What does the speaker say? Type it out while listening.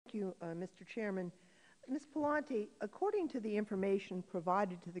Thank you, Mr. Chairman. Ms. Palante, according to the information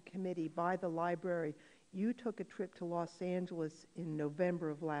provided to the committee by the library, you took a trip to Los Angeles in November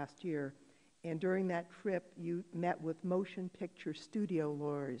of last year, and during that trip you met with motion picture studio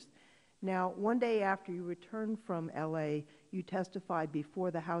lawyers. Now, one day after you returned from LA, you testified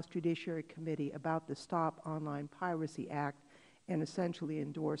before the House Judiciary Committee about the Stop Online Piracy Act and essentially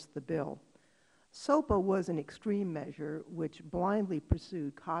endorsed the bill. SOPA was an extreme measure which blindly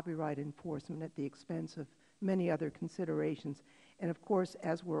pursued copyright enforcement at the expense of many other considerations. And of course,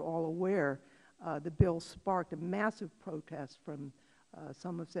 as we're all aware, the bill sparked a massive protest from,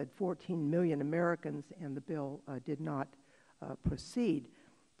 some have said, 14 million Americans, and the bill did not proceed.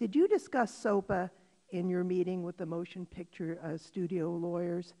 Did you discuss SOPA in your meeting with the motion picture studio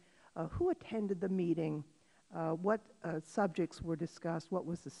lawyers? Who attended the meeting? What subjects were discussed? What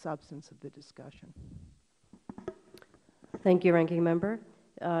was the substance of the discussion? Thank you, Ranking Member.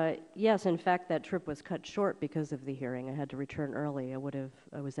 Yes, in fact, that trip was cut short because of the hearing. I had to return early. I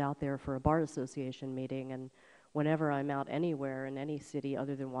was out there for a bar association meeting, and whenever I'm out anywhere in any city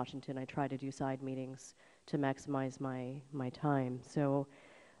other than Washington, I try to do side meetings to maximize my time. So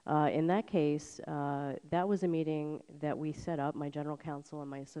in that case, that was a meeting that we set up. My general counsel and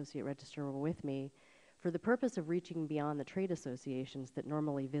my associate registrar were with me for the purpose of reaching beyond the trade associations that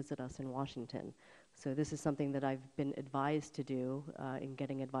normally visit us in Washington. So this is something that I've been advised to do in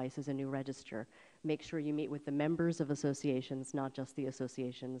getting advice as a new registrar. Make sure you meet with the members of associations, not just the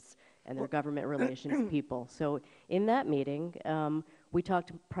associations and their government relations people. So in that meeting, we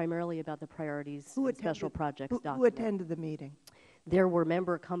talked primarily about the priorities and special projects document. Who attended the meeting? There were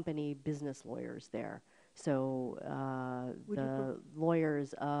member company business lawyers there. So the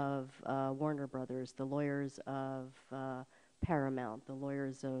lawyers of Warner Brothers, the lawyers of Paramount, the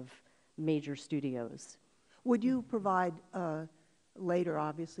lawyers of major studios. Would you provide later,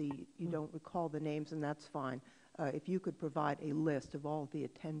 obviously you don't recall the names and that's fine, if you could provide a list of all the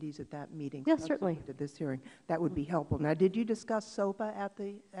attendees at that meeting? Yes, certainly. To this hearing, that would be helpful. Now, did you discuss SOPA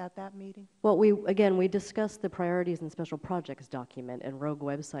at that meeting? Well, we discussed the priorities and special projects document, and rogue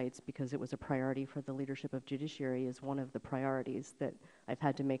websites, because it was a priority for the leadership of judiciary, is one of the priorities that I've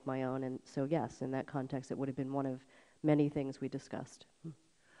had to make my own. And so yes, in that context, it would have been one of many things we discussed.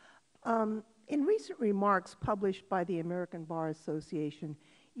 In recent remarks published by the American Bar Association,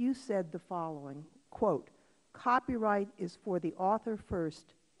 you said the following, quote, "Copyright is for the author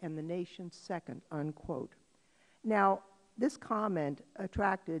first and the nation second," unquote. Now, this comment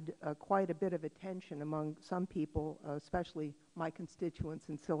attracted quite a bit of attention among some people, especially my constituents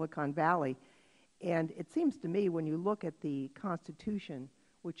in Silicon Valley. And it seems to me, when you look at the Constitution,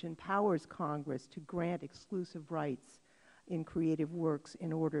 which empowers Congress to grant exclusive rights in creative works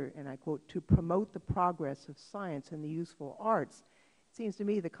in order, and I quote, "to promote the progress of science and the useful arts," it seems to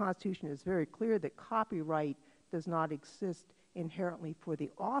me the Constitution is very clear that copyright does not exist inherently for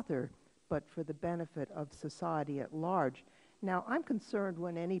the author, but for the benefit of society at large. Now, I'm concerned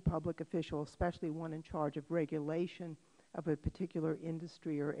when any public official, especially one in charge of regulation of a particular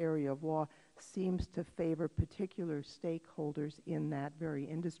industry or area of law, seems to favor particular stakeholders in that very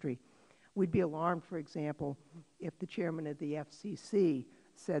industry. We'd be alarmed, for example, if the chairman of the FCC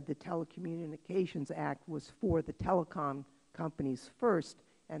said the Telecommunications Act was for the telecom companies first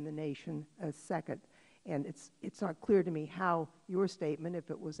and the nation second. And it's not clear to me how your statement,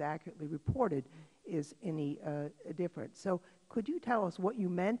 if it was accurately reported, is any different. So could you tell us what you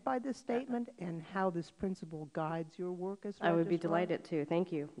meant by this statement and how this principle guides your work as registrar? I would be delighted to.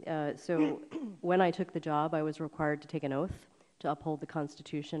 Thank you. So when I took the job, I was required to take an oath to uphold the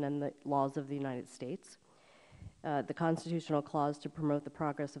Constitution and the laws of the United States. The constitutional clause to promote the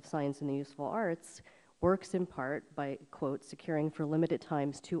progress of science and the useful arts works in part by, quote, "securing for limited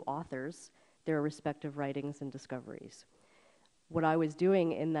times to authors their respective writings and discoveries." What I was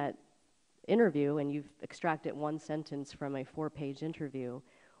doing in that interview, and you've extracted one sentence from a 4-page interview,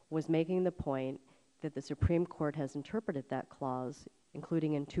 was making the point that the Supreme Court has interpreted that clause,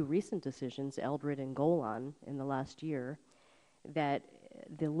 including in 2 recent decisions, Eldred and Golan, in the last year, that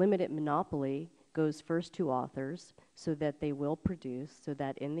the limited monopoly goes first to authors so that they will produce, so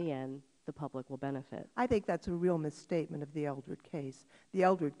that in the end, the public will benefit. I think that's a real misstatement of the Eldred case. The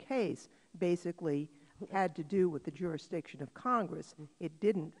Eldred case basically had to do with the jurisdiction of Congress. It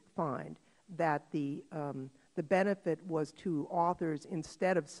didn't find that the benefit was to authors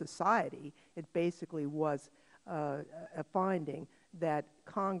instead of society. It basically was a finding that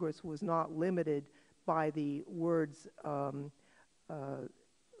Congress was not limited by the words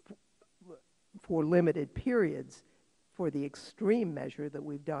for limited periods for the extreme measure that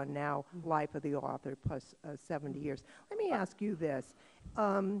we've done now, life of the author plus 70 years. Let me ask you this.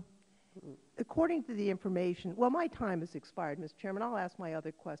 According to the information, well, my time has expired, Mr. Chairman. I'll ask my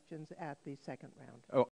other questions at the second round. Oh,